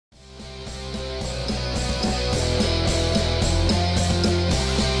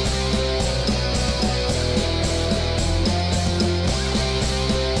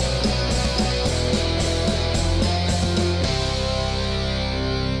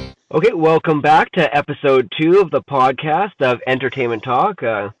Okay, welcome back to episode 2 of the podcast of Entertainment Talk.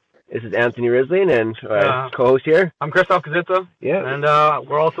 This is Anthony Risling and Yeah. co-host here. I'm Christoph Kazitza, Yeah, and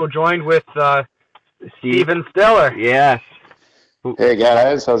we're also joined with Steve. Steven Stiller. Yes. Hey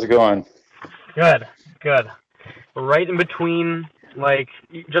guys, how's it going? Good. We're right in between,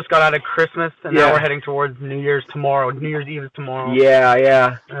 you just got out of Christmas, and now Yeah. we're heading towards New Year's tomorrow. New Year's Eve is tomorrow.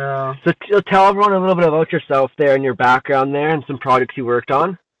 Yeah. Uh, So tell everyone a little bit about yourself there and your background there and some projects you worked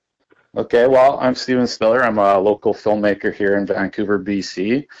on. Okay, well, I'm Steven Stiller. I'm a local filmmaker here in Vancouver,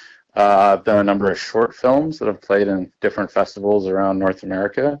 BC. I've done a number of short films that have played in different festivals around North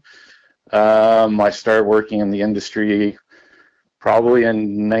America. I started working in the industry probably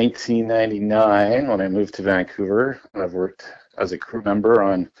in 1999 when I moved to Vancouver. I've worked as a crew member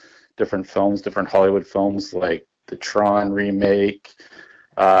on different films, different Hollywood films like the Tron remake.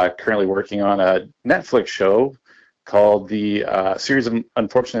 Currently working on a Netflix show called the Series of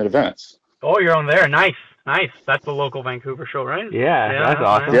Unfortunate Events. oh, you're on there. Nice. That's the local Vancouver show, right? Yeah, that's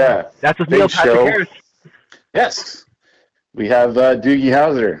awesome. Yeah, That's with big Neil Patrick show. Harris. Yes. We have Doogie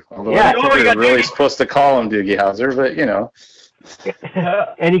Howser. Although Yeah. I don't Oh, think we we're got really Doogie. supposed to call him Doogie Howser, but you know.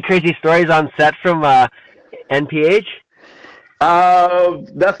 Any crazy stories on set from NPH?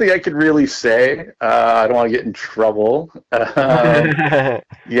 Nothing I could really say. I don't want to get in trouble.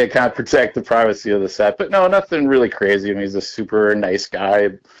 You kind of protect the privacy of the set, but no, nothing really crazy. I mean, he's a super nice guy.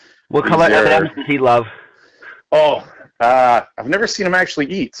 What color Is there- M&Ms does he love? Oh, I've never seen him actually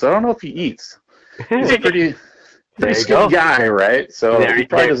eat, so I don't know if he eats. He's a pretty There you skinny go. guy, right? So There- he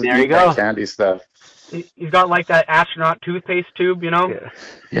probably doesn't there you eat that go. candy stuff. He's got like that astronaut toothpaste tube, Yeah. Yeah,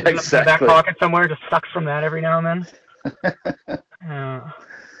 in the back exactly. pocket somewhere, just sucks from that every now and then.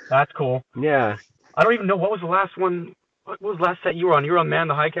 That's cool. Yeah. I don't even know what was the last one. What was the last set you were on? You were on Man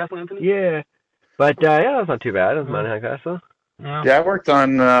the High Castle, Anthony? Yeah. But yeah, that's not too bad. It was Mountain High Castle. Yeah. Yeah, I worked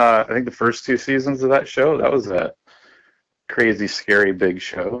on I think the first 2 seasons of that show. That was a crazy, scary, big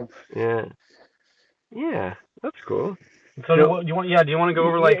show. Yeah. Yeah. That's cool. So No. do you want to go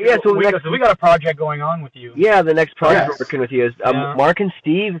over So we got a project going on with you. Yeah, the next project Yes. we're working with you is Yeah. Mark and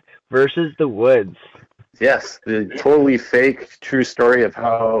Steve versus the Woods. Yes, the totally fake, true story of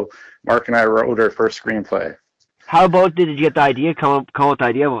how Mark and I wrote our first screenplay. How about did you get the idea? Come up with the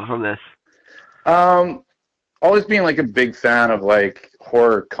idea from this? Always being like a big fan of like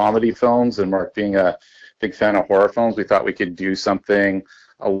horror comedy films, and Mark being a big fan of horror films, we thought we could do something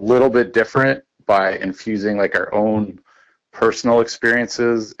a little bit different by infusing like our own personal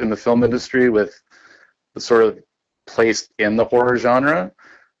experiences in the film industry with the sort of place in the horror genre.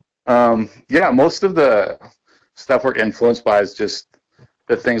 Yeah, most of the stuff we're influenced by is just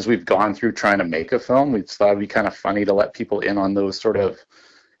the things we've gone through trying to make a film. We thought it'd be kind of funny to let people in on those sort of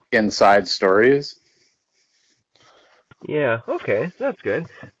inside stories. Yeah. Okay, that's good.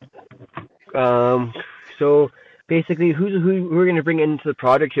 So basically, who we're going to bring into the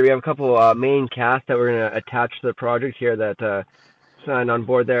project here? We have a couple main cast that we're going to attach to the project here that signed on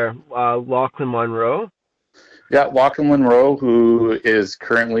board there. Lachlan Monroe. Yeah, Lachlan Monroe, who is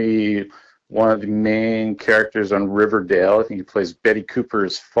currently one of the main characters on Riverdale. I think he plays Betty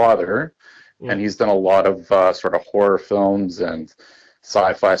Cooper's father, Yeah. and he's done a lot of sort of horror films and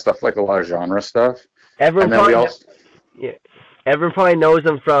sci-fi stuff, like a lot of genre stuff. Everyone And then we probably, also, yeah, everyone probably knows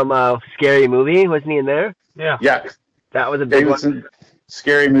him from Scary Movie. Wasn't he in there? Yeah. yeah, That was a he big was one. in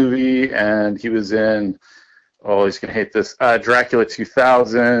Scary Movie, and he was in, oh, he's gonna hate this, Dracula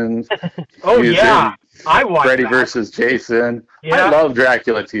 2000. Oh He was yeah. I in watched Freddy that. versus Jason. Yeah. I love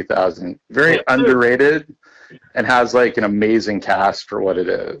Dracula 2000. Very Me too. underrated, and has like an amazing cast for what it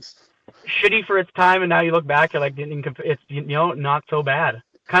is. Shitty for its time, and now you look back, you're like, it's not so bad.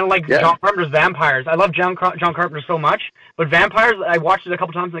 Kind of like Yeah. John Carpenter's Vampires. I love John Carpenter so much, but Vampires, I watched it a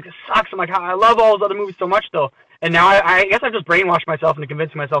couple times, like it sucks. I'm like, I love all those other movies so much though, and now I guess I've just brainwashed myself into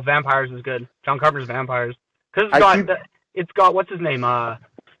convincing myself Vampires is good. John Carpenter's Vampires, because it's got what's his name? Oh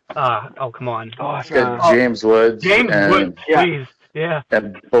come on, Oh, It's got James Woods James and, Woods, yeah. please, yeah.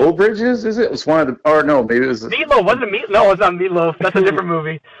 and Bo Bridges, is it? It was one of the, or no, maybe it was, it's Meatloaf wasn't it Meat? No, it's not Meatloaf. That's a different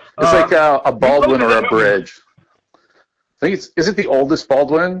movie. like a Baldwin Meatloaf is or a a movie. Bridge. I think is it the oldest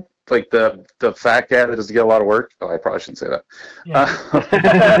Baldwin? Like the fat guy that doesn't get a lot of work? Oh, I probably shouldn't say that.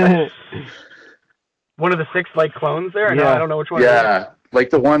 Yeah. One of the 6 like clones there. No, Yeah. I don't know which one. It is. Yeah, like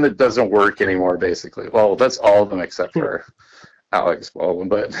the one that doesn't work anymore, basically. Well, that's all of them except for Alex Baldwin,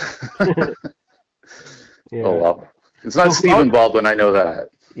 but Yeah. oh well. It's not So- Stephen Baldwin, I know that.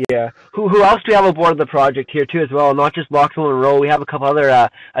 Yeah. Who else do we have aboard the project here too as well? Not just Lachlan Monroe. We have a couple other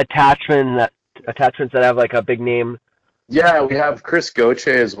attachments that have like a big name. Yeah, we have Chris Goche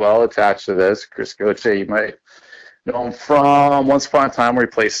as well attached to this. Chris Goche, you might know him from Once Upon a Time, where he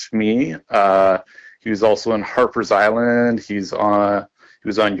plays Smee. He was also in Harper's Island. He was on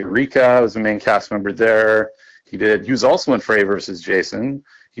Eureka. He was a main cast member there. He was also in Freddy vs. Jason.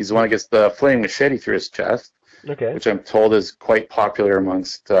 He's the one that gets the flaming machete through his chest, Okay. which I'm told is quite popular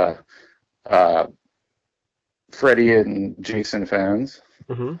amongst Freddy and Jason fans.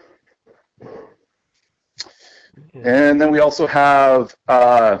 Mm-hmm. And then we also have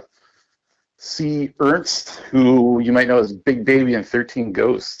C. Ernst, who you might know as Big Baby in 13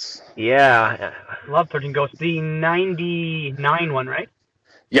 Ghosts. Yeah. Love 13 Ghosts. The 99 one, right?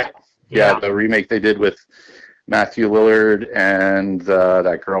 Yeah, the remake they did with Matthew Lillard and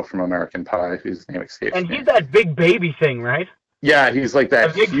that girl from American Pie, whose name escapes me. And he's that big baby thing, right? Yeah, he's like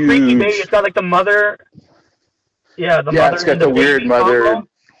that A big huge... freaky baby. It's got like the mother. Yeah, the mother. It's got and the weird mother. combo.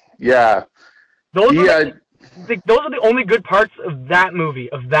 Yeah. Those are the only good parts of that movie,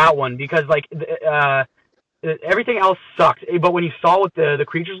 of that one, because like everything else sucked. But when you saw what the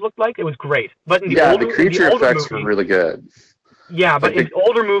creatures looked like, it was great. But in the creature effects were really good. Yeah, but in the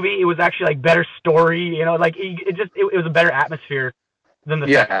older movie, it was actually like better story. You know, like it was a better atmosphere than the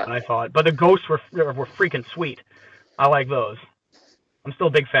second one, I thought. But the ghosts were freaking sweet. I like those. I'm still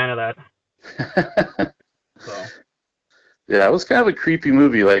a big fan of that. So. Yeah, it was kind of a creepy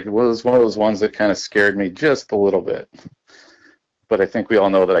movie. Like, it was one of those ones that kind of scared me just a little bit. But I think we all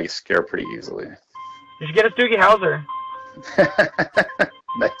know that I scare pretty easily. You should get a Doogie Howser.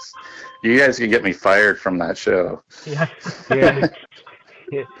 Nice. You guys can get me fired from that show. Yeah.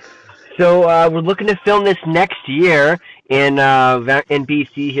 Yeah. So we're looking to film this next year in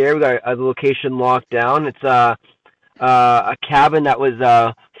BC. Here we got the location locked down. It's a cabin that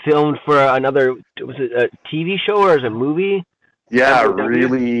was filmed for another. Was it a TV show or is it a movie? Yeah, a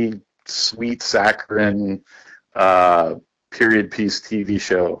really sweet saccharine period piece TV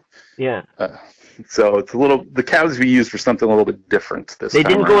show. Yeah. So it's the cabins we used for something a little bit different this time. They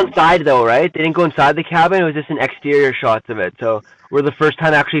didn't go inside though, right? They didn't go inside the cabin. It was just an exterior shots of it. So we're the first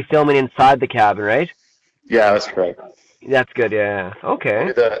time actually filming inside the cabin, right? Yeah, that's correct. That's good. Yeah. Okay.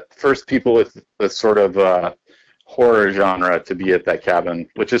 We're the first people with the sort of horror genre to be at that cabin,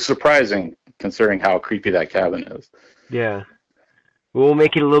 which is surprising considering how creepy that cabin is. Yeah. We'll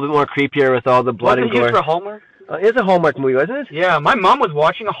make it a little bit more creepier with all the blood and gore. Wasn't used for Hallmark? It's a Hallmark movie, wasn't it? Yeah, my mom was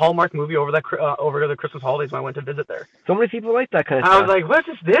watching a Hallmark movie over the Christmas holidays when I went to visit there. So many people like that kind of stuff. I was like, "What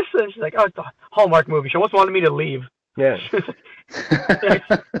is this?" And she's like, "Oh, it's a Hallmark movie." She almost wanted me to leave. Yeah. She's like,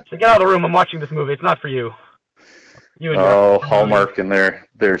 "Get out of the room! I'm watching this movie. It's not for you." Hallmark and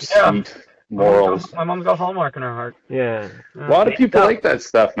their sweet morals. My mom's got Hallmark in her heart. Yeah. A lot of people like that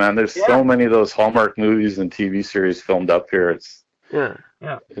stuff, man. There's so many of those Hallmark movies and TV series filmed up here. It's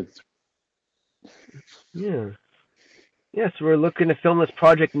Yeah, so we're looking to film this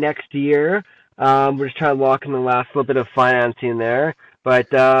project next year. We're just trying to lock in the last little bit of financing there. But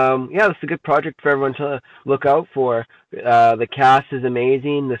this is a good project for everyone to look out for. The cast is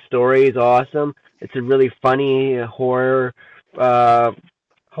amazing. The story is awesome. It's a really funny horror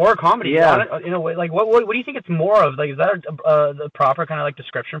comedy. Yeah. In a way, like what do you think it's more of? Like, is that the proper kind of like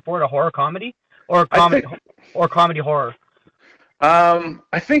description for it? A horror comedy or comedy or comedy horror?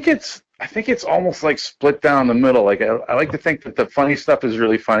 I think it's almost like split down the middle. Like I like to think that the funny stuff is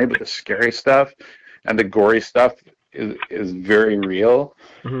really funny, but the scary stuff and the gory stuff is very real.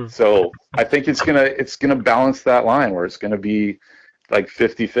 Mm-hmm. So I think it's gonna balance that line where it's gonna be like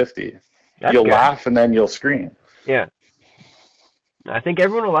 50-50. You'll laugh and then you'll scream. Yeah. I think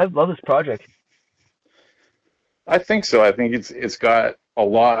everyone will love this project. I think so. I think it's got a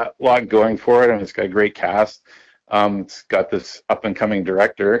lot going for it, and it's got a great cast. It's got this up and coming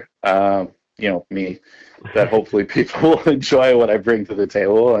director, me, that hopefully people will enjoy what I bring to the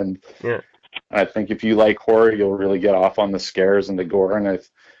table. And I think if you like horror, you'll really get off on the scares and the gore. And I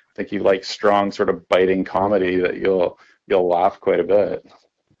think you like strong, sort of biting comedy that you'll laugh quite a bit.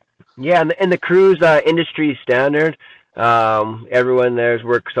 Yeah, and the crew's industry standard. Everyone there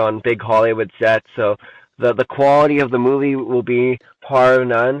works on big Hollywood sets, so the quality of the movie will be par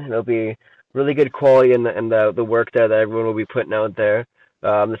none. It'll be really good quality in the work that everyone will be putting out there.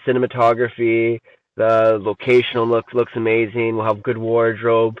 The cinematography, the location looks amazing. We'll have good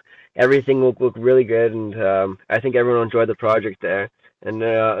wardrobe. Everything will look really good, and I think everyone will enjoy the project there, and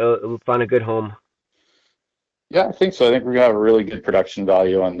it'll find a good home. Yeah, I think so. I think we're gonna have a really good production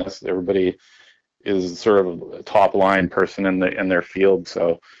value on this. Everybody is sort of a top line person in their field,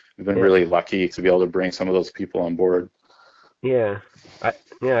 so we've been really lucky to be able to bring some of those people on board. Yeah,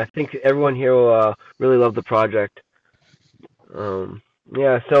 I think everyone here will really love the project. So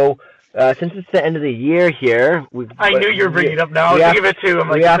since it's the end of the year here, I knew you were bringing it up now. I was thinking of it too. I'm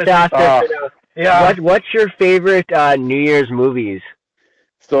like, we have to ask Yeah. What's your favorite New Year's movies?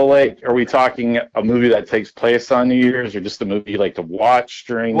 So, like, are we talking a movie that takes place on New Year's, or just a movie you like to watch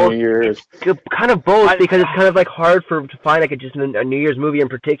during Well, New Year's? kind of both I, because it's kind of like hard to find like just a New Year's movie in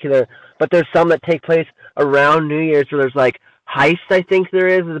particular. But there's some that take place around New Year's where there's like Heist. I think there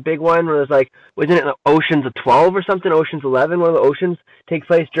is a big one where there's like wasn't it Ocean's 12 or something? Ocean's 11. One of the oceans takes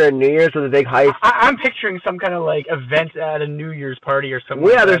place during New Year's with a big heist. I'm picturing some kind of like event at a New Year's party or something.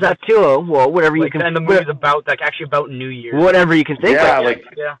 Well, yeah, like there's that too. Well, whatever Like, you can. and the movie's about like actually about New Year's. Whatever you can think. Yeah, of. like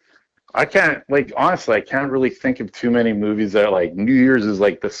Yeah. I can't, like, honestly, I can't really think of too many movies that are like New Year's is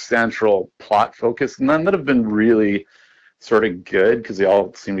like the central plot focus. None that have been really sort of good because they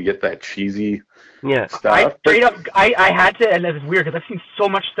all seem to get that cheesy Yeah. stuff. I had to, and it's weird because I've seen so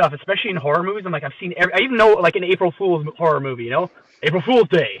much stuff, especially in horror movies. I'm like, I even know like an April Fool's horror movie, you know, April Fool's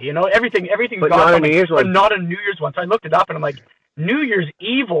Day, you know, everything's But got not a something, New Year's but one. not a New Year's one. So I looked it up and I'm like, New Year's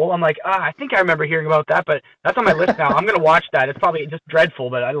Evil. I'm like, I think I remember hearing about that, but that's on my list now. I'm gonna watch that. It's probably just dreadful,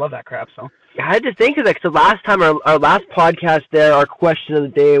 but I love that crap. So I had to think of that because the last time our last podcast there, our question of the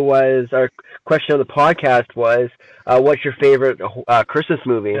day was our question of the podcast was, what's your favorite Christmas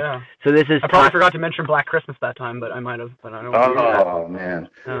movie? yeah, So this is I probably forgot to mention Black Christmas that time, but I might have. But I don't. Oh man.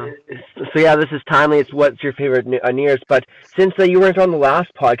 So yeah, this is timely. It's what's your favorite New Year's? But since you weren't on the last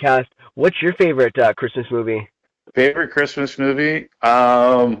podcast, what's your favorite Christmas movie? Favorite Christmas movie?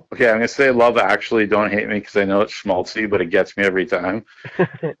 Okay, I'm gonna say Love Actually. Don't hate me because I know it's schmaltzy, but it gets me every time.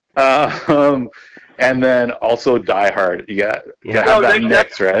 And then also Die Hard. You got Yeah. have that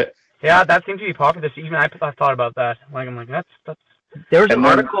mix, right? Yeah, that seems to be popular. Even I thought about that. Like I'm like that's. There was an And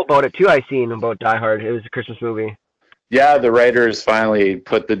then- article about it too. I seen about Die Hard. It was a Christmas movie. Yeah, the writers finally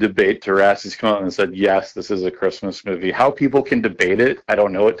put the debate to rest. He's come out and said, yes, this is a Christmas movie. How people can debate it, I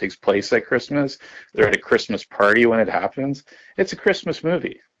don't know. It takes place at Christmas. They're at a Christmas party when it happens. It's a Christmas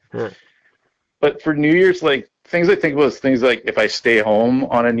movie. Hmm. But for New Year's, like, things I think about is things like if I stay home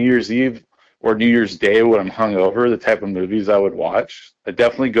on a New Year's Eve or New Year's Day when I'm hungover, the type of movies I would watch. I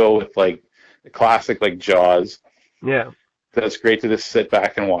definitely go with, like, a classic like Jaws. Yeah. That's great to just sit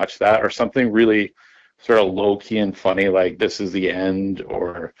back and watch that, or something really sort of low key and funny like This Is the End,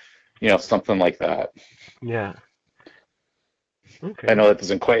 or something like that. Yeah. Okay. I know that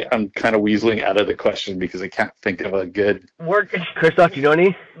doesn't quite. I'm kind of weaseling out of the question because I can't think of a good. Christoph, do you know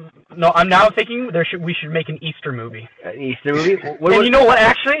any No, I'm now thinking we should make an Easter movie. Easter movie? And you know what?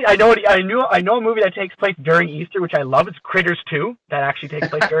 Actually, I know a movie that takes place during Easter, which I love. It's Critters 2 that actually takes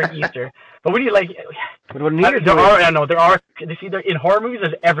place during Easter. But we need like. What about New Year's? There are. You see, in horror movies,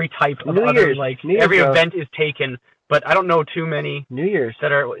 there's every type of New other Year's. like New Year's, every though. event is taken. But I don't know too many New Year's.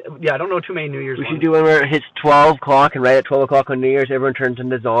 that are. Yeah, I don't know too many New Year's. We ones. should do one where it hits 12 o'clock, and right at 12 o'clock on New Year's, everyone turns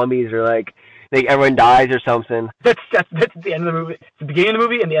into zombies, or like everyone dies or something. That's the end of the movie. It's the beginning of the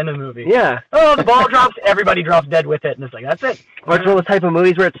movie and the end of the movie. Yeah. Oh, the ball drops. Everybody drops dead with it, and it's like that's it. Or it's one of the type of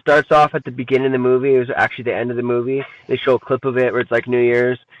movies where it starts off at the beginning of the movie. It was actually the end of the movie. They show a clip of it where it's like New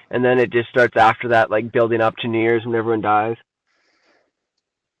Year's, and then it just starts after that, like building up to New Year's when everyone dies.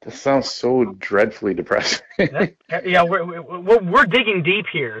 This sounds so dreadfully depressing. Yeah, we're digging deep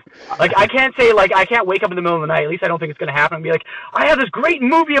here. Like I can't wake up in the middle of the night. At least I don't think it's gonna happen. And be like, I have this great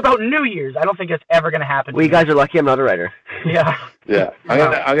movie about New Year's. I don't think it's ever gonna happen. Well, you guys are lucky I'm not a writer. Yeah. Yeah,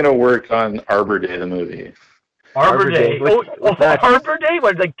 I'm gonna work on Arbor Day, the movie. Arbor Day. What's that? Arbor Day?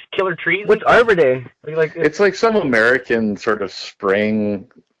 What, like killer trees? What's Arbor Day? Like It's like some American sort of spring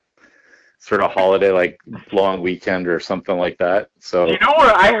sort of holiday, like long weekend or something like that. So you know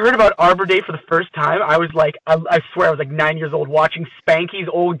where I heard about Arbor Day for the first time? I was like, I swear I was like 9 years old watching Spanky's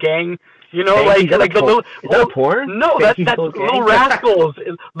Old Gang. You know, Spanky's like the little. Is that a porn? No, that's Spanky's Old Gang? Little Rascals.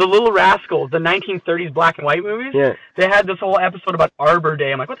 The Little Rascals, the 1930s black and white movies. Yeah. They had this whole episode about Arbor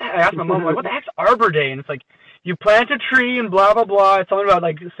Day. I'm like, what the heck? I asked my mom, like, what the heck's Arbor Day? And it's like, you plant a tree and blah blah blah. It's something about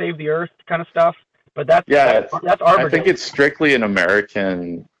like save the earth kind of stuff. But that's Arbor I think Day. it's strictly an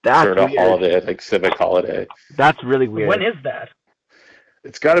American That's sort of weird. holiday, like civic holiday. That's really weird. When is that?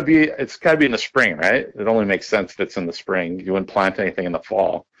 It's got to be in the spring, right? It only makes sense if it's in the spring. You wouldn't plant anything in the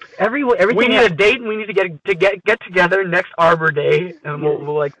fall. Everything We need a date, and we need to get together next Arbor Day, and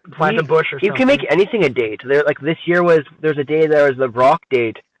we'll like plant a bush or something. You can make anything a date. There, like this year there's a day there was the Rock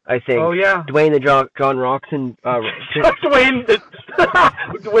date, I think. Oh yeah. Dwayne the John Rockson. Dwayne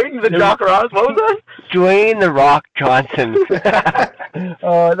the Jock Ross. What was that? Dwayne the Rock Johnson.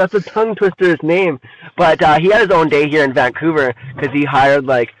 Oh, that's a tongue twister, his name. But he had his own day here in Vancouver because he hired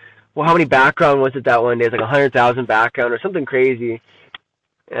how many background was it that one day? It was like 100,000 background or something crazy.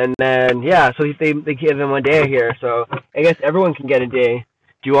 And then they give him a day here. So I guess everyone can get a day.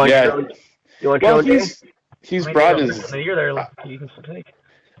 Do you want? Yeah. Do you want Well, your own day? he's brought his. You're there. You can take.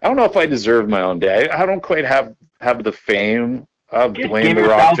 I don't know if I deserve my own day. I don't quite have the fame of Just Dwayne give The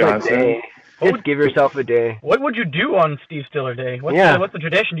Rock yourself a Johnson. day. Just give yourself a day. What would you do on Steve Stiller Day? What's the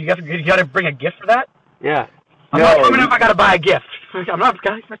tradition? You got to bring a gift for that? Yeah. I'm not coming if I got to buy a gift. I'm not.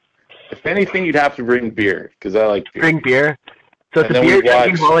 If anything, you'd have to bring beer because I like beer. Bring beer. So it's And a then beer we'd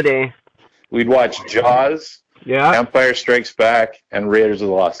drinking watch- holiday. We'd watch Jaws, Yeah. Empire Strikes Back, and Raiders of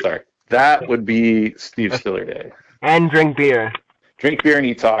the Lost Ark. That would be Steve Stiller Day. And drink beer. Drink beer and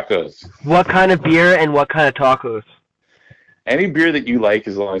eat tacos. What kind of beer and what kind of tacos? Any beer that you like,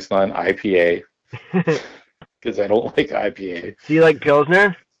 as long as it's not an IPA, because I don't like IPA. Do you like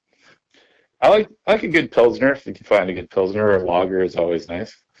Pilsner? I like a good Pilsner. If you can find a good Pilsner, or a lager is always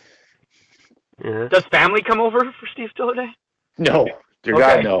nice. Yeah. Does family come over for Steve Stiller Day? No, dear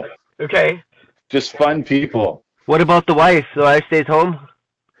Okay. God, no. Okay. Just fun people. What about the wife? The wife stays home?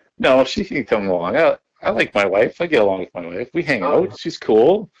 No, she can come along. I like my wife. I get along with my wife. We hang out. She's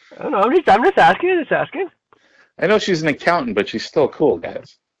cool. I don't know. I'm just asking. I know she's an accountant, but she's still cool,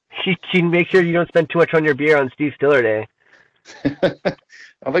 guys. She makes sure you don't spend too much on your beer on Steve Stiller Day, I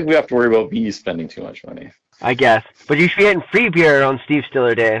don't think we have to worry about me spending too much money. I guess. But you should be getting free beer on Steve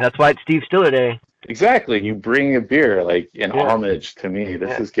Stiller Day. That's why it's Steve Stiller Day. Exactly. You bring a beer, like, in Yeah. homage to me.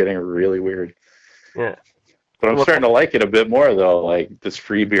 This is getting really weird. Yeah. But I'm Well- starting to like it a bit more, though. Like, this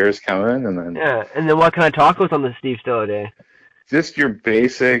free beer is coming, and then Yeah. And then what kind of tacos on the Steve Stiller Day? just your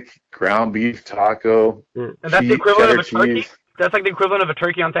basic ground beef taco. And that's the equivalent of a cheddar turkey? cheese. That's like the equivalent of a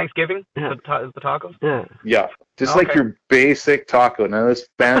turkey on Thanksgiving? Yeah. The tacos? Yeah. Yeah, just like Okay. your basic taco. None of this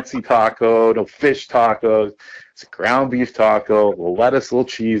fancy taco, no fish tacos. It's a ground beef taco, a little lettuce, a little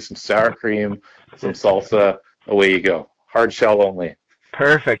cheese, some sour cream, some salsa. Away you go. Hard shell only.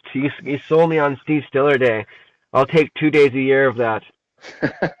 Perfect. You sold me on Steve Stiller Day. I'll take 2 days a year of that.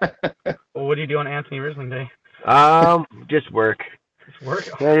 Well, what do you do on Anthony Risling Day? Just work. Just work?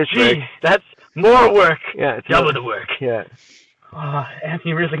 Yeah, just Gee, work. that's more work. Yeah. It's Double not- the work. Yeah. Oh,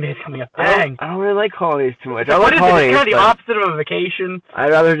 Anthony Risling Day is coming up. I Dang. don't really like holidays too much. I What like is it? holidays. It's kind of the but opposite of a vacation.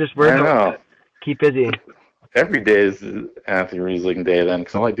 I'd rather just I work. know. Keep busy. Every day is Anthony Riesling Day then,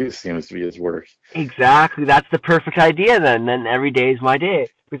 because all I do seems to be his work. Exactly. That's the perfect idea then. Then every day is my day.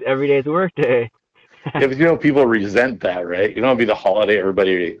 Because every day is a work day. Yeah, but you know people resent that, right? You don't be the holiday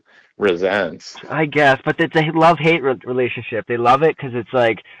everybody resents. I guess. But it's a love-hate relationship. They love it because it's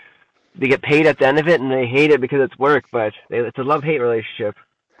like they get paid at the end of it, and they hate it because it's work. But it's a love-hate relationship.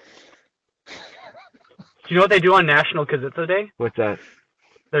 Do you know what they do on National Kazitza Day? What's that?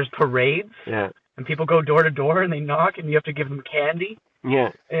 There's parades, Yeah. and people go door to door, and they knock, and you have to give them candy.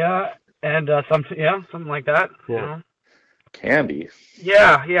 Yeah. Yeah, and something like that. Yeah. You know? Candy.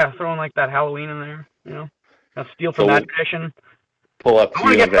 Yeah, throwing like that Halloween in there. You know, now steal from So- that tradition. Pull up I to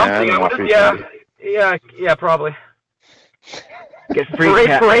want to you get in a van something. I and want offer to, you yeah, candy. yeah, probably. Get free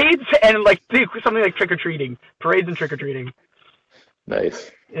Parades and like something like trick or treating. Parades and trick or treating.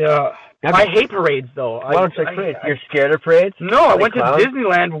 Nice. Yeah. Yeah, I but- hate parades though. Why don't you like parades? You're scared of parades? No, I Like went to clowns?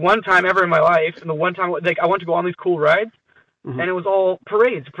 Disneyland one time ever in my life, and the one time like I went to go on these cool rides, Mhm. and it was all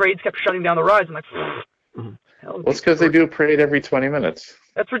parades. Parades kept shutting down the rides. I'm like, Mhm. hell, Well, it's because they do a parade every 20 minutes.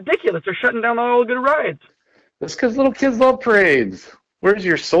 that's ridiculous. They're shutting down all the good rides. That's because little kids love parades. Where's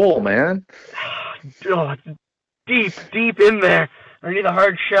your soul, man? Oh, it's deep in there, underneath a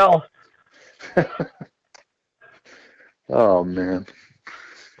hard shell. Oh, man.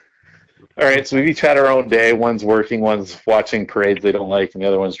 All right, so we each had our own day. One's working, one's watching parades they don't like, and the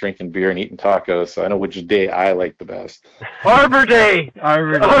other one's drinking beer and eating tacos. So I know which day I like the best. Arbor Day.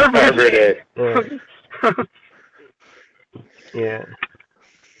 Arbor Day. Arbor Day. Yeah. Yeah.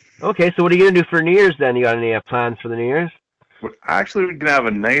 Okay, so what are you gonna do for New Year's then? You got any plans for the New Year's? Actually, we're gonna have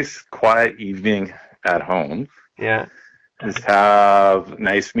a nice, quiet evening at home. Yeah. Just have a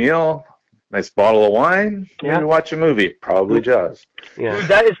nice meal, nice bottle of wine, Yeah. maybe watch a movie. Probably Jaws. Yeah. Dude,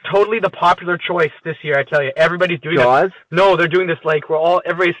 that is totally the popular choice this year. I tell you, everybody's doing it. Jaws? No, they're doing this like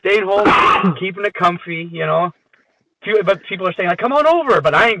everybody's staying home, keeping it comfy, you know. But people are saying like, "Come on over,"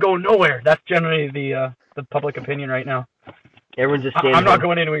 but I ain't going nowhere. That's generally the public opinion right now. Everyone's just staying I'm not home.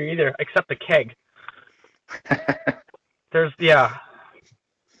 going anywhere either, except the keg. There's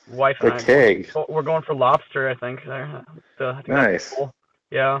wife and The I. keg. We're going for lobster, I think. There. I think that's Nice. cool.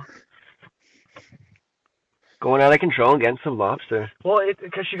 Yeah. Going out of control and getting some lobster. Well,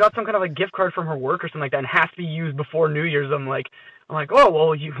 because she got some kind of like gift card from her work or something like that, and has to be used before New Year's. I'm like, oh well,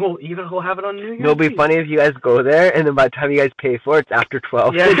 we'll have it on New Year's. It'll be Eve. funny if you guys go there and then by the time you guys pay for it, it's after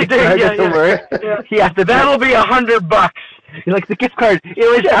 12. Yeah, The card doesn't work. yeah. You have to That'll be $100. You're like, the gift card.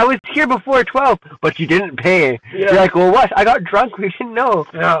 I was here before 12, but you didn't pay. Yeah. You're like, well, what? I got drunk. We didn't know.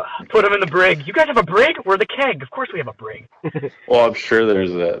 Yeah, put them in the brig. You guys have a brig? We're the keg. Of course we have a brig. Well, I'm sure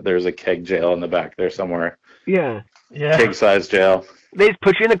there's a keg jail in the back there somewhere. Yeah. Yeah. Keg size jail. They just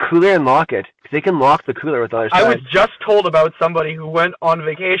put you in a cooler and lock it. 'Cause they can lock the cooler with other I side. was just told about somebody who went on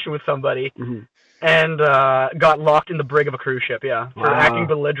vacation with somebody Mhm. and got locked in the brig of a cruise ship, yeah, for Wow. acting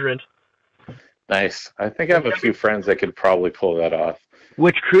belligerent. Nice. I think I have a few friends that could probably pull that off.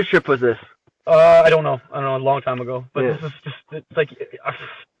 Which cruise ship was this? I don't know. A long time ago. But Yeah. this is just, it's like,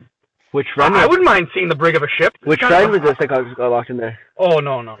 Which friend? I wouldn't mind seeing the brig of a ship. Which It's kind friend of- was this that got locked in there? Oh,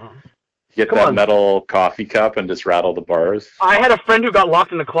 no. Get Come that on. metal coffee cup and just rattle the bars. I had a friend who got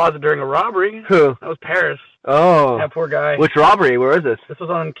locked in the closet during a robbery. Who? That was Paris. Oh. That poor guy. Which robbery? Where is this? This was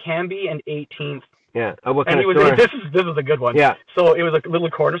on Canby and 18th. Yeah. Oh, what And kind he of was store? this was a good one. Yeah. So it was a little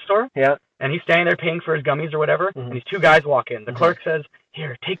corner store, Yeah. and he's standing there paying for his gummies or whatever, Mhm. and these two guys walk in. The clerk says,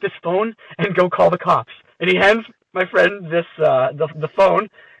 "Here, take this phone and go call the cops." And he hands my friend this the phone,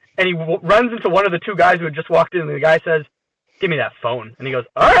 and he runs into one of the two guys who had just walked in, and the guy says, "Give me that phone." And he goes,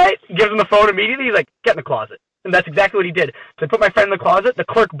 "All right." He gives him the phone immediately. He's like, "Get in the closet." And that's exactly what he did. So I put my friend in the closet. The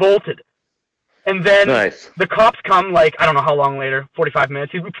clerk bolted. And then Nice. the cops come, like, I don't know how long later, 45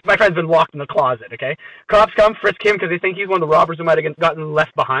 minutes. My friend's been locked in the closet, okay? Cops come, frisk him, because they think he's one of the robbers who might have gotten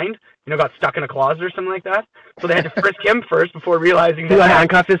left behind, got stuck in a closet or something like that. So they had to frisk him first before realizing He got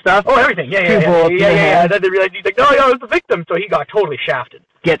handcuffed and stuff? Oh, everything. Yeah. Two bullets in the Yeah. head. Then they realized he's like, no, it was the victim. So he got totally shafted.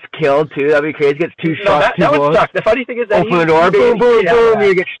 Gets killed, too. That'd be crazy. Gets two No, shots, that two would bullets. suck. The funny thing is that Open the door, boom, boom, boom.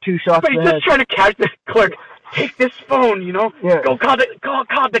 You get two shots But in he's the head. just trying to catch the clerk. Take this phone, Yeah. Go call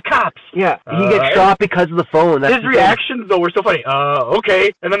the cops. Yeah. He gets Alright. shot because of the phone. That's His the thing. reactions, though, were so funny.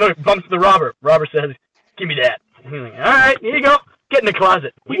 Okay. And then the bumps the robber. Robber says, "Give me that." And he's like, "All right, here you go. Get in the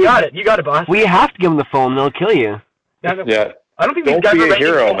closet. You got it. You got it, boss." We have to give him the phone. They'll kill you. Yeah. I don't think these Don't guys be were a ready to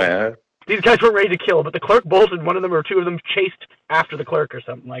hero, kill. man. These guys weren't ready to kill, but the clerk bolted. One of them or two of them chased after the clerk or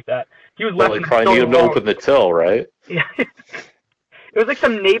something like that. He was Well, left they in the probably stone need him to alone. open the till, right? Yeah. It was like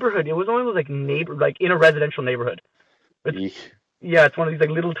some neighborhood. It was one of those like in a residential neighborhood. Eesh. Yeah, it's one of these like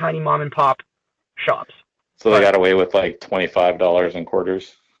little tiny mom and pop shops. So they got away with like $25 in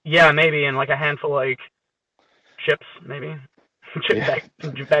quarters. Yeah, maybe, and like a handful of like chips, maybe. Bags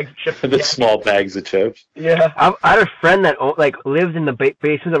of chips. The small bags of chips. Yeah. I had a friend that lived in the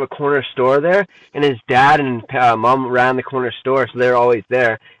basement of a corner store there, and his dad and mom ran the corner store, so they're always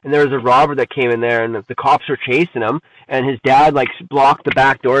there. And there was a robber that came in there, and the cops were chasing him, and his dad blocked the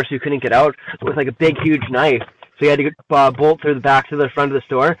back door so he couldn't get out with like a big, huge knife. So he had to bolt through the back to the front of the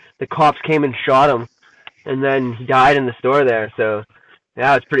store. The cops came and shot him, and then he died in the store there. So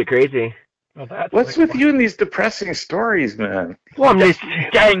yeah, it's pretty crazy. Well, that's What's with you and these depressing stories, man? Well, I'm just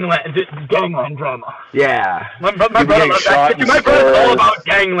gangland drama? yeah. My People brother getting loves shot that. in My brother's all stores. about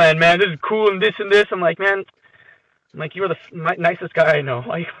gangland, man. This is cool and this and this. I'm like, man, you are the nicest guy I know.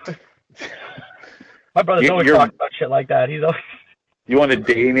 Like, my brother's always You're- talking about shit like that. He's always You want a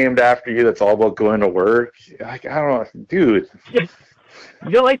day named after you that's all about going to work? Like, I don't know, dude. You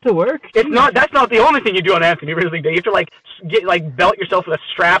don't like to work? That's not the only thing you do on Anthony Ridley Day. You have to belt yourself with a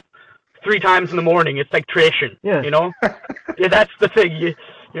strap 3 times in the morning. It's like tradition. Yeah. Yeah, that's the thing.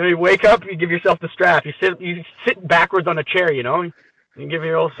 You wake up, you give yourself the strap. You sit backwards on a chair. You give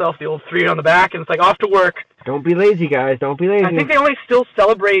yourself the old 3 on the back, and it's like off to work. Don't be lazy, guys. Don't be lazy. I think they only still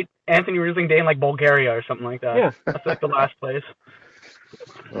celebrate Anthony Ridley Day in like Bulgaria or something like that. Yeah. That's like the last place.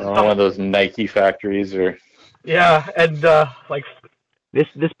 One of those Nike factories or. Yeah, and like This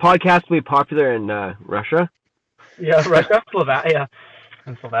podcast will be popular in Russia. yeah, Russia, Slovakia,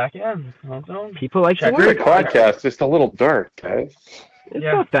 and Slovakia. Also. People like to Check We're a work. podcast, just a little dark, guys. It's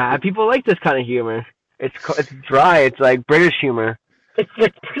Yeah. not bad. People like this kind of humor. It's dry. It's like British humor. It's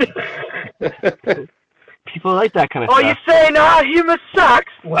like People like that kind of oh, stuff. you say nah, humor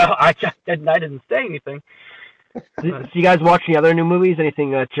sucks. Well, I didn't say anything. So you guys watch any other new movies?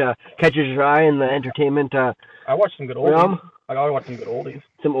 Anything that catches your eye in the entertainment I watched some good oldies. realm? I gotta watch some good oldies.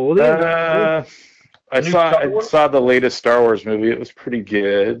 Some oldies? I New Star I Wars? saw the latest Star Wars movie. It was pretty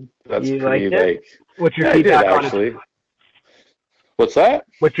good. That's You pretty liked it? like. What's your Yeah, I did feedback on it? actually. What's that?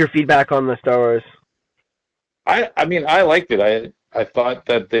 What's your feedback on the Star Wars? I mean, I liked it. I thought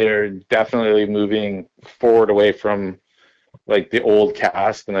that they're definitely moving forward away from like the old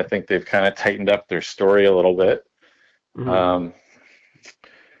cast, and I think they've kind of tightened up their story a little bit. Mhm.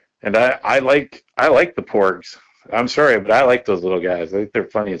 And I like the Porgs. I'm sorry, but I like those little guys. I think they're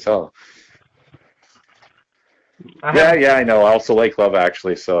funny as hell. Yeah, I know. I also like Love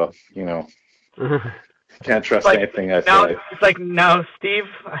Actually, so can't trust Like, anything I Now say. it's like now, Steve.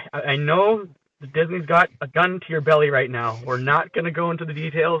 I know Disney's got a gun to your belly right now. We're not going to go into the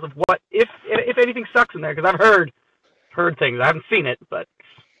details of what, if anything sucks in there, because I've heard things. I haven't seen it, but.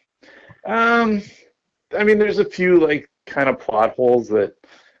 I mean, there's a few like kind of plot holes that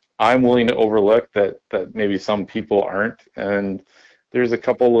I'm willing to overlook that maybe some people aren't, and there's a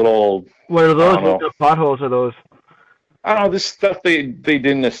couple little. What are those? What plot holes are those? I don't know. This stuff they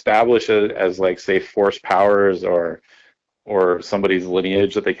didn't establish as like say force powers or somebody's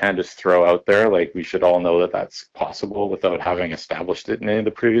lineage that they kind of just throw out there. Like we should all know that that's possible without having established it in any of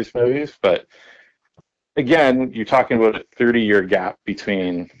the previous movies. But again, you're talking about a 30-year gap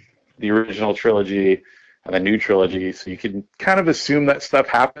between the original trilogy and the new trilogy, so you can kind of assume that stuff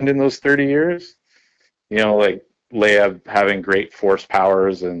happened in those 30 years. You know, like Leia having great force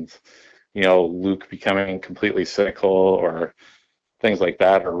powers and, you know, Luke becoming completely cynical or things like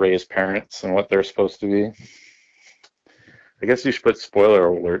that, or Rey's parents and what they're supposed to be. I guess you should put spoiler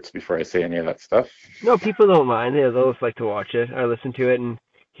alerts before I say any of that stuff. No, people don't mind. They always like to watch it or listen to it and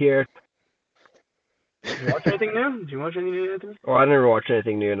hear. Did you watch anything new? Did you watch anything new, Anthony? Oh, I never watched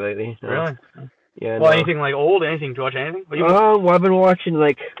anything new lately. No. Really? Yeah. Well, no. anything like old? Anything? Did you watch anything? Well, I've been watching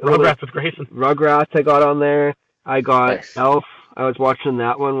like Rugrats with Grayson. Rugrats. I got on there. I got Nice. Elf. I was watching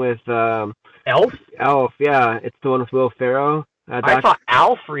that one with Elf? Elf. Yeah, it's the one with Will Ferrell. I saw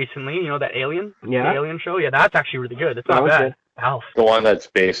Alf recently. You know that Alien? Yeah. The Alien show. Yeah, that's actually really good. It's That not was bad. good. Alf. The one that's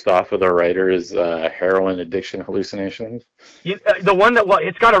based off of the writer's heroin addiction hallucinations. The one that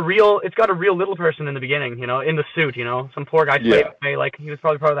it's got a real little person in the beginning. You know, in the suit. You know, some poor guy played like he was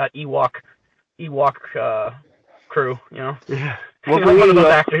probably part of that Ewok crew. You know. Yeah. What do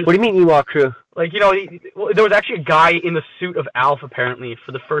you mean Ewok crew? Like, you know, there was actually a guy in the suit of Alf apparently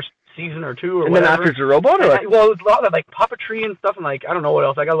for the first season or two or and whatever. then after it's a robot, or what? Well, it was a lot of like puppetry and stuff, and like I don't know what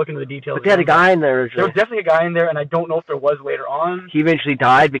else. I gotta look into the details. But they had a guy in there There originally. was definitely a guy in there, and I don't know if there was later on. He eventually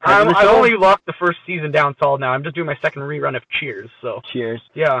died because of the I show? only locked the first season down solid now. I'm just doing my second rerun of Cheers, so Cheers.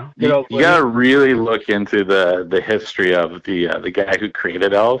 yeah. You gotta really look into the history of the guy who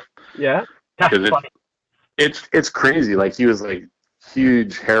created Elf. Yeah. That's 'Cause funny. It's crazy. Like he was like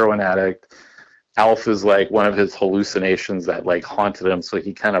huge heroin addict. Alf is like one of his hallucinations that like haunted him, so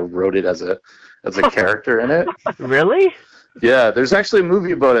he kind of wrote it as a character in it. Really? Yeah, there's actually a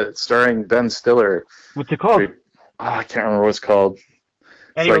movie about it starring Ben Stiller. What's it called? I can't remember what it's called.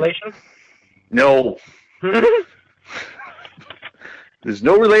 Any like- relation? No, there's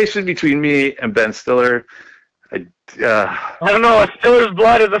no relation between me and Ben Stiller. I don't know. A Stiller's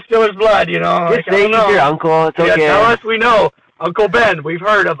blood is a Stiller's blood, you know. Just Like, I say don't he's know. your uncle. It's Yeah, okay. tell us we know. Uncle Ben. We've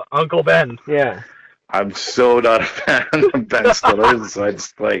heard of Uncle Ben. Yeah. I'm so not a fan of Ben Stiller, so I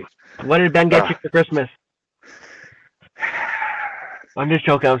just like. What did Ben get you for Christmas? I'm just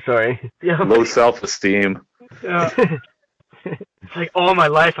joking. I'm sorry. Yeah. Low self-esteem. Yeah. It's like all my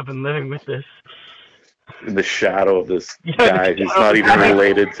life I've been living with this. In the shadow of this Yeah, guy who's not even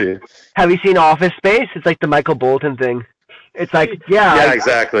related to. Have you seen Office Space? It's like the Michael Bolton thing. It's like, Yeah,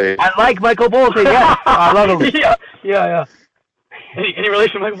 exactly. I like Michael Bolton. Yeah, I love him. Yeah. Any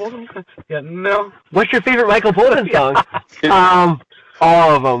relation to Michael Bolton? Yeah, no. What's your favorite Michael Bolton song?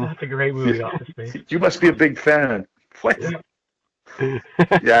 All of them. That's a great movie, Office Space. You must be a big fan. What?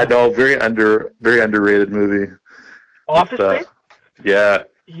 Yeah, no, very underrated movie. Office Space? Yeah.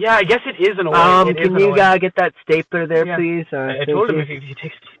 Yeah, I guess it is in a way. Can you get that stapler there, please? I told him if he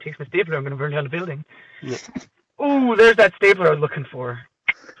takes my stapler, I'm going to burn down the building. Yeah. Ooh, there's that stapler I was looking for.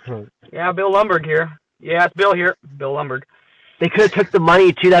 Yeah, Bill Lumberg here. Yeah, it's Bill here. Bill Lumberg. They could have took the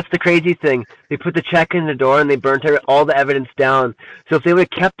money, too. That's the crazy thing. They put the check in the door, and they burnt all the evidence down. So if they would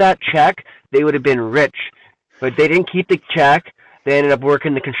have kept that check, they would have been rich. But they didn't keep the check. They ended up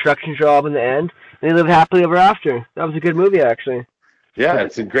working the construction job in the end, and they lived happily ever after. That was a good movie, actually. Yeah,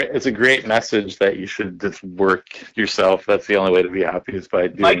 it's a great message that you should just work yourself. That's the only way to be happy is by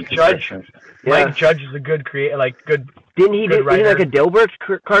doing Mike Judge. construction. Yeah. Mike Judge is a good creator, good. Didn't he Good do writer. like a Dilbert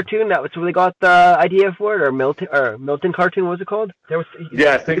cartoon? That was where they got the idea for it, or Milton cartoon. What was it called? There was.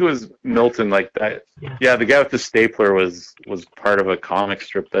 Yeah, I think it was Milton like that. Yeah, the guy with the stapler was part of a comic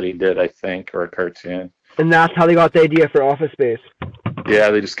strip that he did, I think, or a cartoon. And that's how they got the idea for Office Space. Yeah,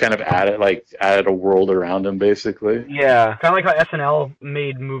 they just kind of added a world around him, basically. Yeah. Kind of like how SNL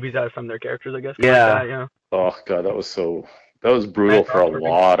made movies out of some of their characters, I guess. Yeah. Like that, yeah. Oh god, that was brutal for a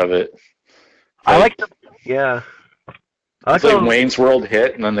lot of it. I like the. Yeah. I It's like like Wayne's World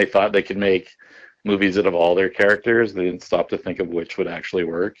hit, and then they thought they could make movies out of all their characters. They didn't stop to think of which would actually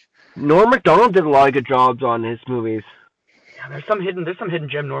work. Norm Macdonald did a lot of good jobs on his movies. Yeah, there's some hidden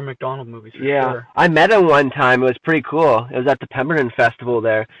gem Norm Macdonald movies. For Yeah, sure. I met him one time. It was pretty cool. It was at the Pemberton Festival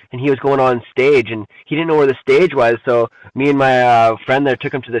there, and he was going on stage, and he didn't know where the stage was. So me and my friend there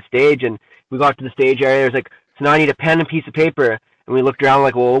took him to the stage, and we got to the stage area. There's like, so now I need a pen and piece of paper. And we looked around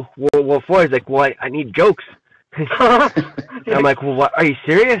like, well, what for? He's like, well, I need jokes. And I'm like, well, what? Are you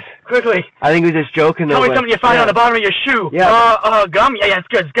serious? Quickly. I think he was just joking. Tell me something you find on the bottom of your shoe. Yeah. Gum? Yeah, it's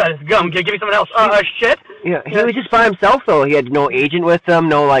good. It's gum. Give me something else. Shit? Yeah, he was just by himself, though. He had no agent with him,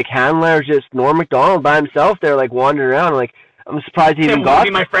 no, like, handler, just Norm Macdonald by himself there, like, wandering around. Like, I'm surprised he even got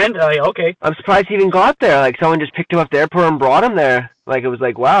there. My friend? Yeah, okay. I'm surprised he even got there. Like, someone just picked him up at the airport and brought him there. Like, it was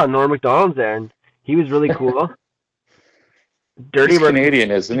like, wow, Norm Macdonald's there. And he was really cool. Dirty Works. Canadian,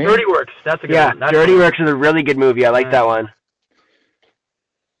 isn't he? Dirty Works. That's a good one. Yeah, Dirty Works is a really good movie. I like that one.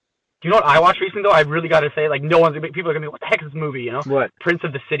 Do you know what I watched recently, though? I really got to say, like, people are going to be, what the heck is this movie, you know? What? Prince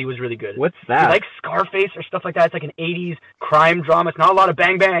of the City was really good. What's that? You like Scarface or stuff like that? It's like an 80s crime drama. It's not a lot of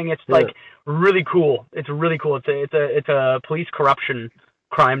bang. It's, like, really cool. It's really cool. It's a police corruption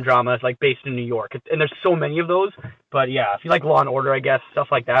crime drama. It's, like, based in New York. And there's so many of those. But, yeah, if you like Law and Order, I guess, stuff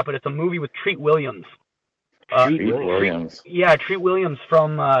like that. But it's a movie with Treat Williams. Treat Williams. Yeah, Treat Williams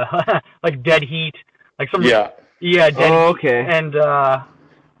from, like, Dead Heat. Like some. Yeah. Yeah, Dead Heat. Okay. And,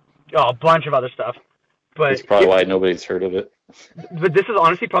 a bunch of other stuff. But that's probably why nobody's heard of it. But this is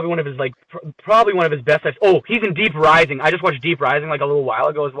honestly probably one of his probably one of his best. Oh, he's in Deep Rising. I just watched Deep Rising like a little while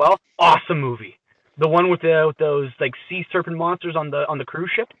ago as well. Awesome movie. The one with those like sea serpent monsters on the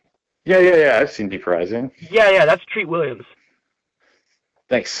cruise ship. Yeah. I've seen Deep Rising. Yeah. That's Treat Williams.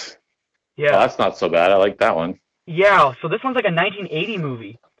 Thanks. Yeah. Oh, that's not so bad. I like that one. Yeah. So this one's like a 1980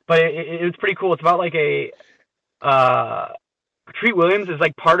 movie, but it was pretty cool. It's about like a Treat Williams is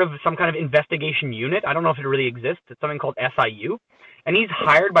like part of some kind of investigation unit. I don't know if it really exists. It's something called SIU. And he's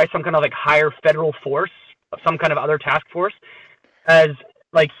hired by some kind of like higher federal force, some kind of other task force, as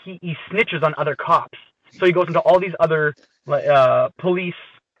like he snitches on other cops. So he goes into all these other police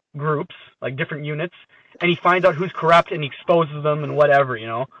groups, like different units, and he finds out who's corrupt and he exposes them and whatever, you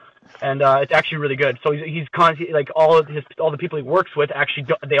know. And it's actually really good. So he's constantly like all the people he works with actually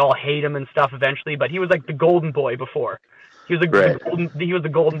they all hate him and stuff eventually. But he was like the golden boy before. He was the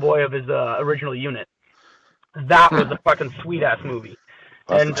golden boy of his original unit. That was a fucking sweet ass movie.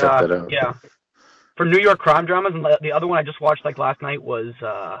 And yeah, for New York crime dramas, and the other one I just watched like last night was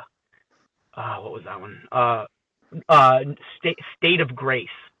what was that one? State of Grace.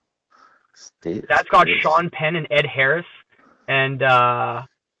 That's got Sean Penn and Ed Harris, and a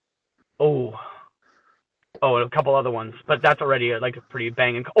couple other ones, but that's already like a pretty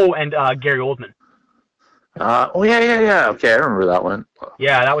banging. Oh, and Gary Oldman. Yeah. Okay, I remember that one.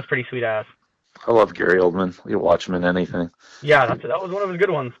 Yeah, that was pretty sweet ass. I love Gary Oldman. You watch him in anything. Yeah, that was one of his good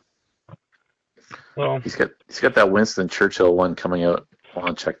ones. Well, he's got that Winston Churchill one coming out. I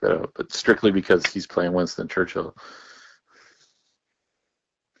want to check that out, but strictly because he's playing Winston Churchill.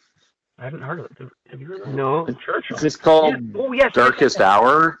 I haven't heard of it. Have you heard of it? No. Churchill. Is this called Darkest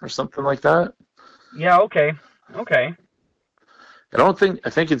Hour or something like that? Yeah. Okay. I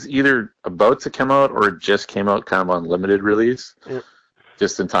think it's either about to come out or it just came out kind of on limited release. Yeah.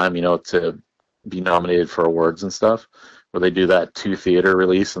 Just in time, to be nominated for awards and stuff, where they do that 2 theater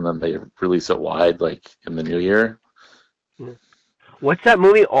release and then they release it wide like in the new year. What's that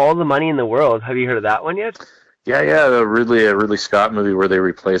movie, All the Money in the World? Have you heard of that one yet? Yeah, the Ridley Scott movie where they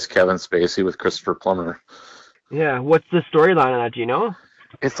replaced Kevin Spacey with Christopher Plummer. Yeah, what's the storyline on that, do you know?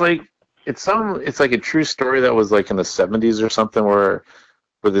 It's like a true story that was like in the 70s or something, where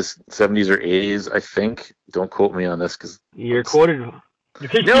this 70s or 80s, I think. Don't quote me on this because you're quoted. No,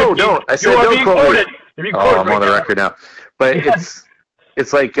 I said don't quote me. I'm on the record now. But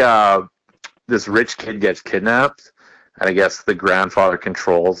it's like this rich kid gets kidnapped, and I guess the grandfather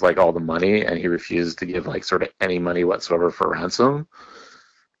controls like all the money, and he refuses to give like sort of any money whatsoever for ransom.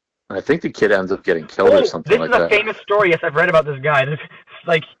 And I think the kid ends up getting killed or something like that. This is a famous story. Yes, I've read about this guy. It's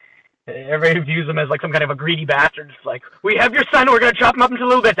like everybody views him as like some kind of a greedy bastard. It's like, we have your son, we're gonna chop him up into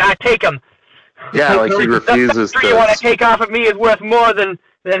little bits. Take him. Yeah, like he refuses to. You want to take off of me is worth more than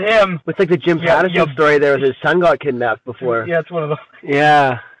him. It's like the Jim Patterson story there with his son got kidnapped before. Yeah, it's one of those.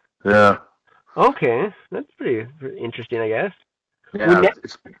 Yeah. Yeah. Okay, that's pretty interesting, I guess. Yeah.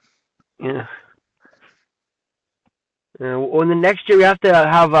 Yeah. Well, in the next year we have to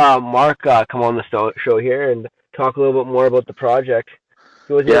have Mark come on the show here and talk a little bit more about the project.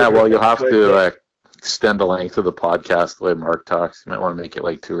 Yeah, well, you'll have to extend the length of the podcast the way Mark talks. You might want to make it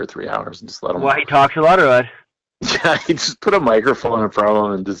like 2 or 3 hours and just let him. Well, he talks a lot, or what? Yeah, you just put a microphone in front of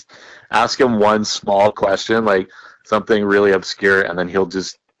him and just ask him one small question, like something really obscure, and then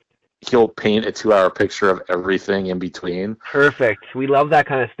he'll paint a 2-hour picture of everything in between. Perfect. We love that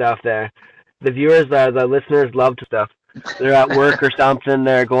kind of stuff there. The viewers, the listeners love stuff. They're at work or something,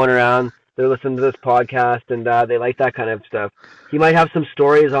 they're going around, they're listening to this podcast and they like that kind of stuff. He might have some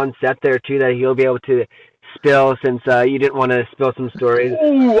stories on set there too that he'll be able to spill, since you didn't want to spill some stories.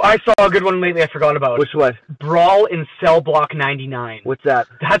 Ooh, I saw a good one lately I forgot about. Which one? Brawl in Cell Block 99. What's that?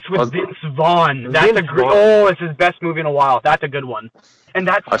 That's with Vince Vaughn. That's a great. Oh, it's his best movie in a while. That's a good one. And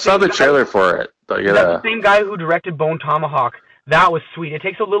I saw the trailer for it. That's the same guy who directed Bone Tomahawk. That was sweet. It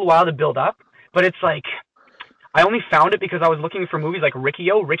takes a little while to build up, but it's like I only found it because I was looking for movies like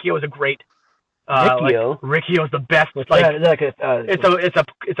Riccio. Riccio is a great. Riccio. Riccio is the best. It's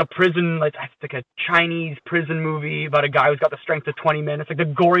a prison, it's like a Chinese prison movie about a guy who's got the strength of 20 men. It's like the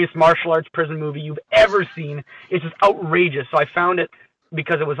goriest martial arts prison movie you've ever seen. It's just outrageous. So I found it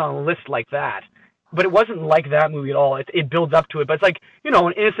because it was on a list like that. But it wasn't like that movie at all. It builds up to it. But it's like,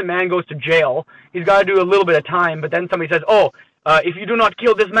 an innocent man goes to jail. He's got to do a little bit of time. But then somebody says, if you do not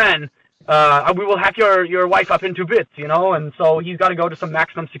kill this man, we will hack your wife up into bits, and so he's got to go to some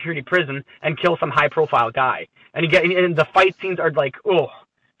maximum security prison and kill some high profile guy. And and the fight scenes are like,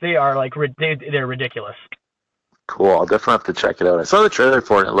 they are like they're ridiculous. Cool. I'll definitely have to check it out. I saw the trailer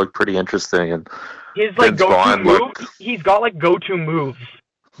for it. And it looked pretty interesting. And his go-to move, he's got go-to moves.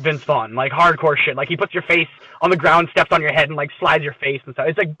 Vince Vaughn, hardcore shit. He puts your face on the ground, steps on your head, and slides your face and stuff.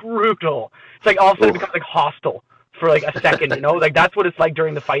 It's brutal. It's all of a sudden it becomes hostile for a second, that's what it's like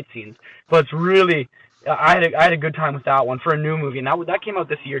during the fight scenes. But it's really, I had a good time with that one for a new movie, and that came out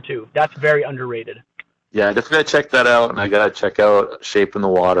this year too. That's very underrated. Yeah, I definitely gotta check that out, and I gotta check out Shape in the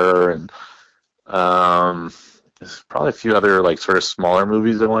Water, and there's probably a few other sort of smaller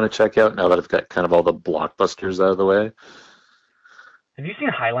movies I want to check out now that I've got kind of all the blockbusters out of the way. Have you seen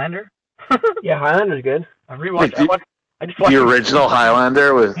Highlander? Yeah, Highlander's good. I rewatched. I just watched the original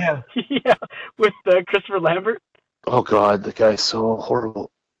Highlander with with Christopher Lambert. Oh God, the guy's so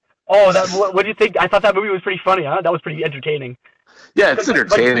horrible. Oh, what do you think? I thought that movie was pretty funny, huh? That was pretty entertaining. Yeah, it's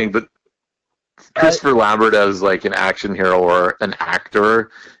entertaining, but Christopher Lambert as an action hero or an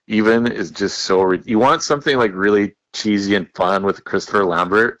actor even is just so. You want something really cheesy and fun with Christopher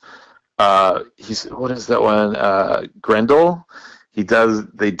Lambert. What is that one? Grendel.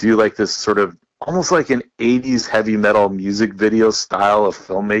 They do this sort of almost like an 80s heavy metal music video style of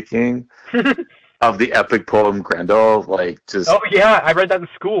filmmaking of the epic poem Grendel. Oh yeah, I read that in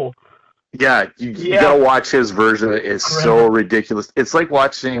school. Yeah, you gotta watch his version. It's so ridiculous. It's like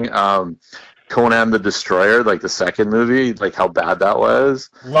watching Conan the Destroyer, the second movie, how bad that was.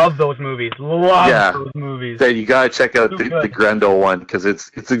 Love those movies. Those movies. Then you gotta check out the Grendel one, because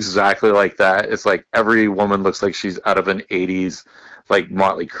it's exactly like that. It's every woman looks like she's out of an 80s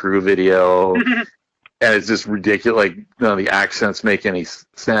Motley Crue video. And it's just ridiculous. The accents make any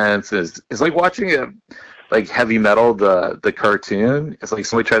sense. It's like watching a Heavy Metal, the cartoon. It's like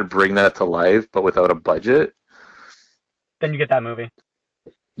somebody tried to bring that to life, but without a budget. Then you get that movie.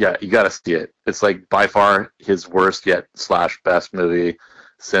 Yeah, you gotta see it. It's by far his worst yet / best movie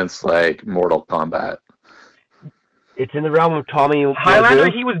since Mortal Kombat. It's in the realm of Tommy. Highlander,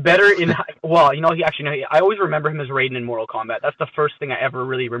 he was better in. Well, I always remember him as Raiden in Mortal Kombat. That's the first thing I ever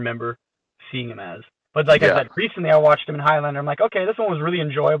really remember seeing him as. But I said, recently I watched him in Highlander. I'm like, okay, this one was really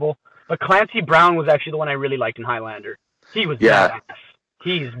enjoyable. But Clancy Brown was actually the one I really liked in Highlander. He was badass.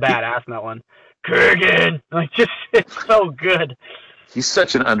 He's badass in that one. Kurgan! It's so good. He's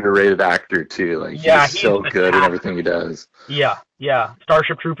such an underrated actor too. He's so good in everything he does. Yeah.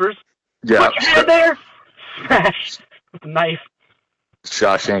 Starship Troopers. Yeah. Put your hand there. Smash with a knife.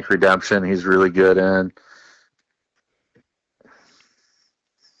 Shawshank Redemption. He's really good in.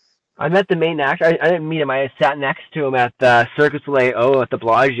 I met the main actor. I didn't meet him. I sat next to him at the Circus Soleil at the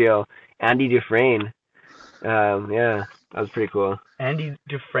Bellagio. Andy Dufresne. Yeah, that was pretty cool. Andy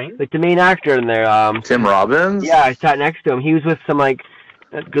Dufresne? The main actor in there. Tim Robbins? Yeah, I sat next to him. He was with some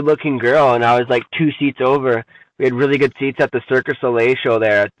good-looking girl, and I was 2 seats over. We had really good seats at the Circus Soleil show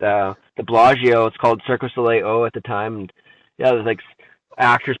there at the Bellagio. It's called Circus Soleil at the time. And yeah, there was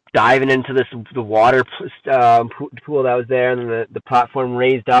actors diving into the water pool that was there, and then the platform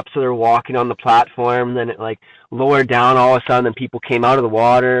raised up, so they're walking on the platform. Then it lowered down all of a sudden, and people came out of the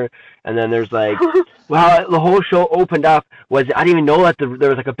water. And then there's well, the whole show opened up I didn't even know that there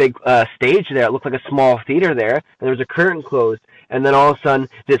was a big stage there. It looked like a small theater there, and there was a curtain closed. And then all of a sudden,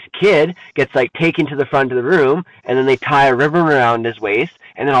 this kid gets taken to the front of the room, and then they tie a ribbon around his waist,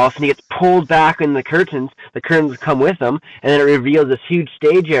 and then all of a sudden he gets pulled back in the curtains. The curtains come with him, and then it reveals this huge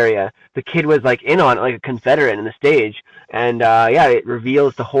stage area. The kid was in on it, like a Confederate in the stage. And it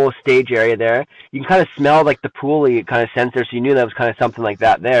reveals the whole stage area there. You can kind of smell the pool-y kind of sense there, so you knew that was kind of something like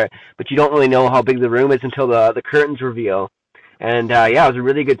that there. But you don't really know how big the room is until the curtains reveal. And yeah, it was a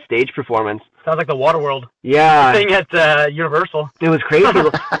really good stage performance. Sounds like the Waterworld Yeah, thing at Universal. it was crazy.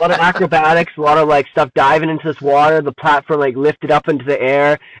 A lot of acrobatics, a lot of like stuff diving into this water. The platform like lifted up into the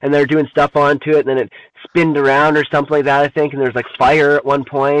air, and they're doing stuff onto it, and then it spinned around or something like that, I think. And there's like fire at one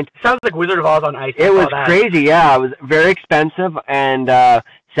point. Sounds like Wizard of Oz on ice. It was crazy. Yeah, it was very expensive, and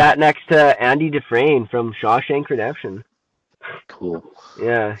sat next to Andy Dufresne from Shawshank Redemption. Cool.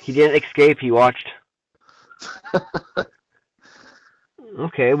 Yeah, he didn't escape. He watched.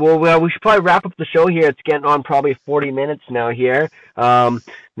 Okay, well, we should probably wrap up the show here. It's getting on probably 40 minutes now here.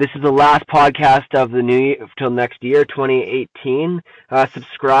 This is the last podcast of the new year till next year, 2018.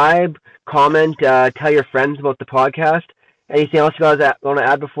 Subscribe, comment, tell your friends about the podcast. Anything else you guys want to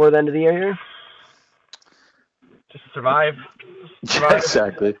add before the end of the year here? Just survive. Yeah,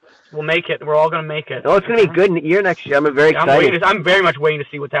 exactly. We'll make it. We're all going to make it. Oh, it's going to be a good year next year. I'm very excited. I'm very much waiting to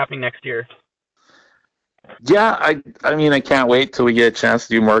see what's happening next year. Yeah, I mean, I can't wait till we get a chance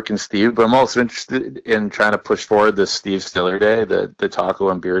to do Mark and Steve, but I'm also interested in trying to push forward the Steve Stiller Day, the taco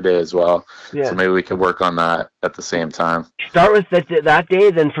and beer day as well. Yeah. So maybe we can work on that at the same time. Start with that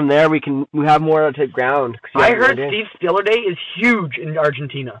day, then from there we have more to ground. I heard Steve Stiller Day is huge in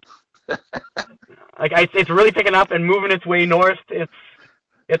Argentina. It's really picking up and moving its way north.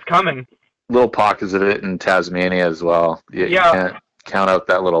 It's coming. Little pockets of it in Tasmania as well. You can't count out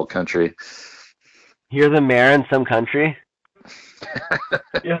that little country. You're the mayor in some country?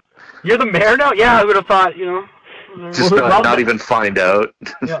 Yeah. You're the mayor now? Yeah, I would have thought, Just not even find out.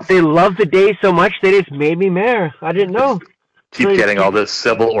 Yeah. They love the day so much, they just made me mayor. I didn't know. Keep getting all this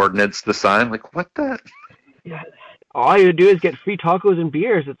civil ordinance to sign. Like, what the? Yeah. All you do is get free tacos and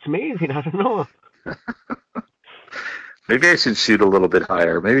beers. It's amazing. I don't know. Maybe I should shoot a little bit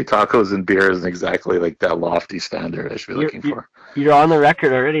higher. Maybe tacos and beer isn't exactly like that lofty standard I should be looking for. You're on the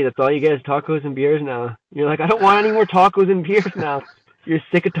record already. That's all you get is tacos and beers now. You're like, I don't want any more tacos and beers now. You're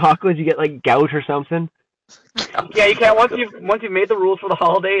sick of tacos. You get like gout or something. Yeah, you can't. Once you've made the rules for the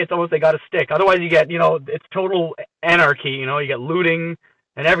holiday, it's almost they got to stick. Otherwise, you get it's total anarchy. You get looting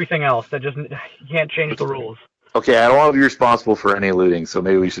and everything else. That just you can't change the rules. Okay, I don't want to be responsible for any looting, so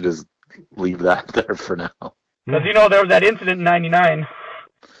maybe we should just leave that there for now. Because there was that incident in '99.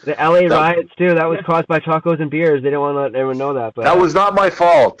 The LA riots too. That was caused by tacos and beers. They didn't want to let everyone know that. But that was not my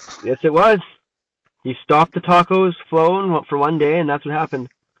fault. Yes, it was. You stopped the tacos flowing for one day, and that's what happened.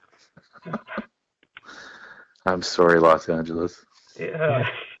 I'm sorry, Los Angeles. Yeah.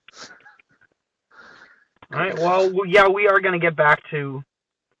 All right. Well, yeah, we are going to get back to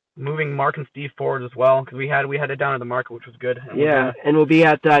moving Mark and Steve forward as well, because we had it down at the market, which was good. And and we'll be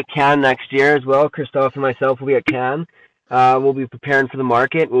at Cannes next year as well. Christophe and myself will be at Cannes. We'll be preparing for the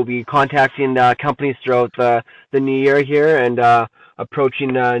market. We'll be contacting companies throughout the new year here and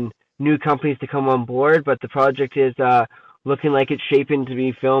approaching new companies to come on board. But the project is looking like it's shaping to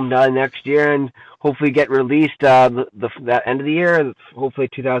be filmed next year and hopefully get released that end of the year. Hopefully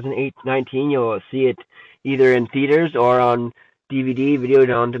 2019, you'll see it either in theaters or on DVD, video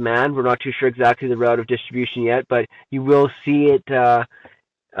on demand. We're not too sure exactly the route of distribution yet, but you will see it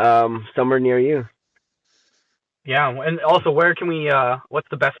somewhere near you. Yeah, and also, where can we? What's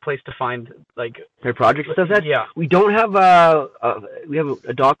the best place to find their project stuff? Yeah, we don't have we have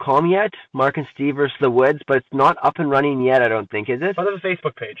a .com yet. Mark and Steve versus the Woods, but it's not up and running yet. I don't think, is it? Oh, there's a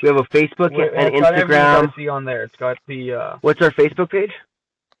Facebook page. We have a Facebook and it's got Instagram. See on there. It's got the. What's our Facebook page?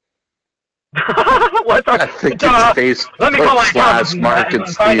 What's our? I think it's Facebook / Mark and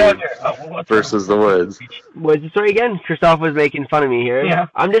Steve versus the Woods. Sorry again. Christophe was making fun of me here. Yeah.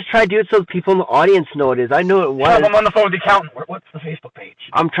 I'm just trying to do it so people in the audience know what it is. I know it was. I'm on the phone with the accountant. What's the Facebook page?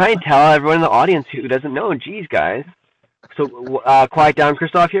 I'm trying to tell everyone in the audience who doesn't know. Jeez, guys. So quiet down,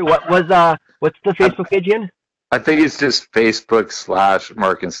 Christophe here. What's the Facebook page again? I think it's just Facebook /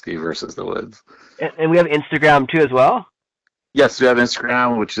 Mark and Steve versus the Woods. And we have Instagram too as well? Yes, we have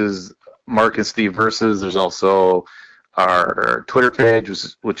Instagram, which is Mark and Steve versus. There's also our Twitter page,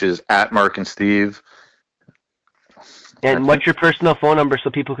 which is at Mark and Steve. And what's your personal phone number so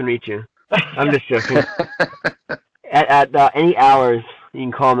people can reach you? I'm just joking. at any hours, you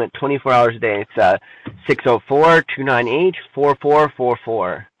can call them at 24 hours a day. It's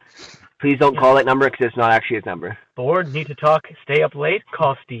 604-298-4444. Please don't call that number because it's not actually his number. Bored, need to talk, stay up late,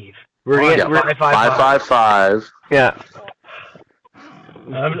 call Steve. We're 555. Yeah.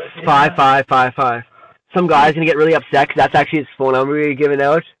 5555. Some guy's gonna get really upset because that's actually his phone number you're giving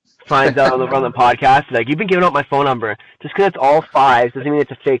out. Finds out on the podcast, like, you've been giving out my phone number. Just because it's all fives doesn't mean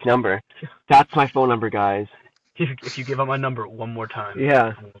it's a fake number. That's my phone number, guys. If you give out my number one more time,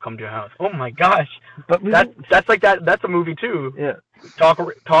 yeah, we'll come to your house. Oh my gosh, but that's like that. That's a movie too. Yeah,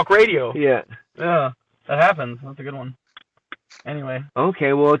 talk radio. Yeah, that happens. That's a good one. Anyway.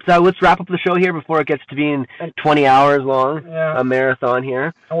 Okay, well, let's wrap up the show here before it gets to being 20 hours long, Yeah. a marathon here.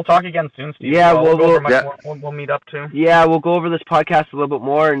 And we'll talk again soon, Steve. Yeah, we'll go over much yeah. more. We'll meet up too. Yeah, we'll go over this podcast a little bit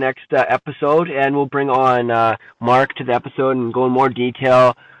more next episode, and we'll bring on Mark to the episode and go in more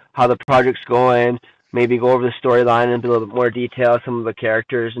detail how the project's going, maybe go over the storyline in a little bit more detail, some of the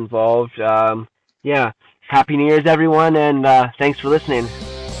characters involved. Yeah, Happy New Year's, everyone, and thanks for listening.